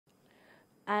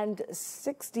And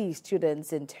 60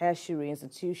 students in tertiary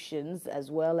institutions, as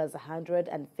well as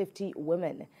 150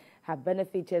 women, have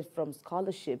benefited from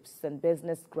scholarships and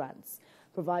business grants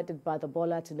provided by the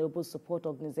Bola Tinubu support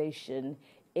organization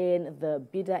in the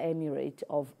Bida emirate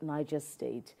of Niger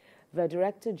State. The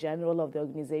Director General of the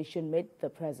organization made the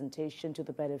presentation to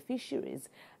the beneficiaries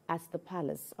at the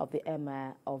palace of the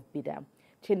emir of Bida.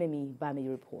 Chinemi Bami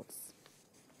reports.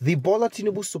 The Bola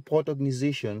Tinubu support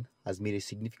organization has made a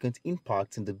significant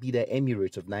impact in the Bida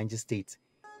emirate of Niger State.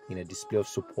 In a display of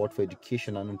support for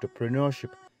education and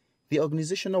entrepreneurship, the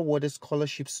organization awarded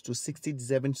scholarships to 60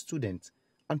 deserving students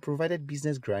and provided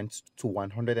business grants to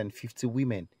 150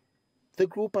 women. The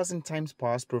group has in times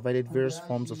past provided various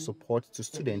forms of support to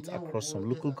students across some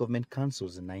local government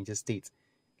councils in Niger State.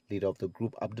 Leader of the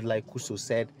group, Abdullahi Kuso,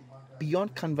 said,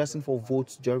 beyond canvassing for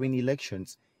votes during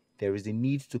elections, there is a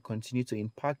need to continue to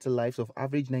impact the lives of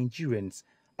average Nigerians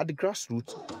at the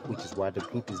grassroots, which is why the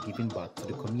group is giving back to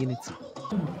the community.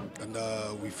 And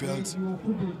we felt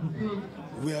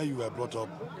where you were brought up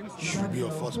should be your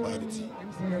first priority.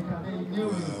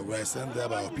 We are sent there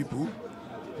by our people.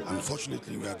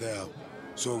 Unfortunately, we are there.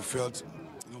 So we felt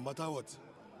no matter what,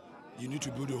 you need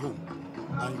to build a home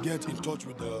and get in touch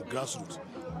with the grassroots.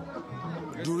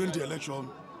 During the election,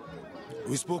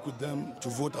 we spoke with them to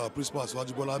vote our principal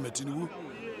Bola Tinubu,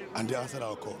 and they answered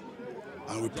our call.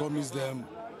 And we promised them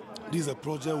this is a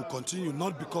project will continue,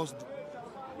 not because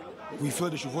we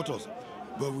felt they should vote us,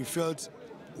 but we felt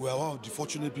we are one of the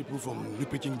fortunate people from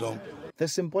Ripe Kingdom. The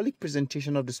symbolic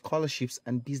presentation of the scholarships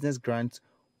and business grants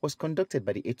was conducted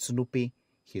by the Etsunupe,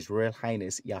 His Royal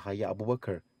Highness Yahaya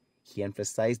Abubakar. He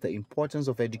emphasized the importance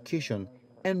of education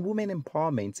and women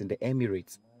empowerment in the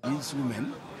Emirates. These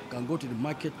women can go to the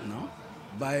market now,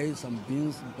 buy some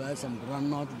beans, buy some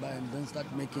groundnut, and then start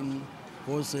making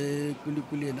kose,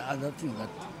 kuli and other things that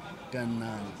can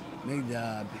make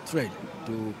their trade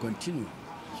to continue.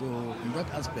 So in that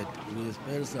aspect, we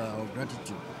express our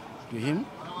gratitude to him,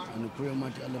 and we pray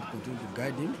Almighty Allah to continue to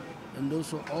guide him, and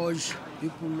also urge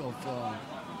people of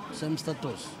same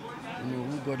status,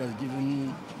 who God has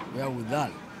given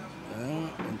wherewithal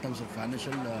in terms of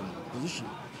financial position,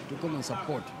 to come and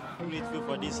support. I'm grateful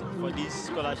for this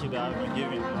scholarship that I've been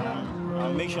given.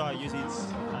 I'll make sure I use it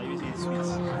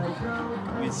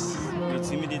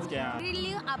with immediate care. I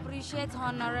really appreciate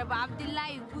Honorable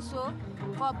Abdullahi Kuso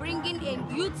for bringing in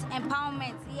youth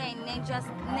empowerment here in Niger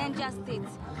State,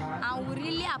 and we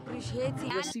really appreciate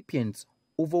it. Recipients,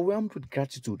 overwhelmed with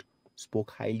gratitude,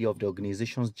 spoke highly of the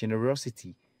organization's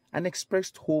generosity and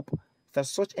expressed hope that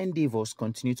such endeavors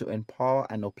continue to empower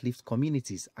and uplift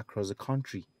communities across the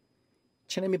country.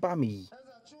 Chinemi Bami,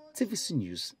 TVC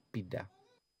News, Bida.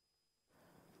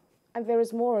 And there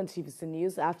is more on TVC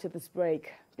News after this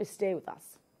break. Please stay with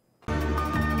us.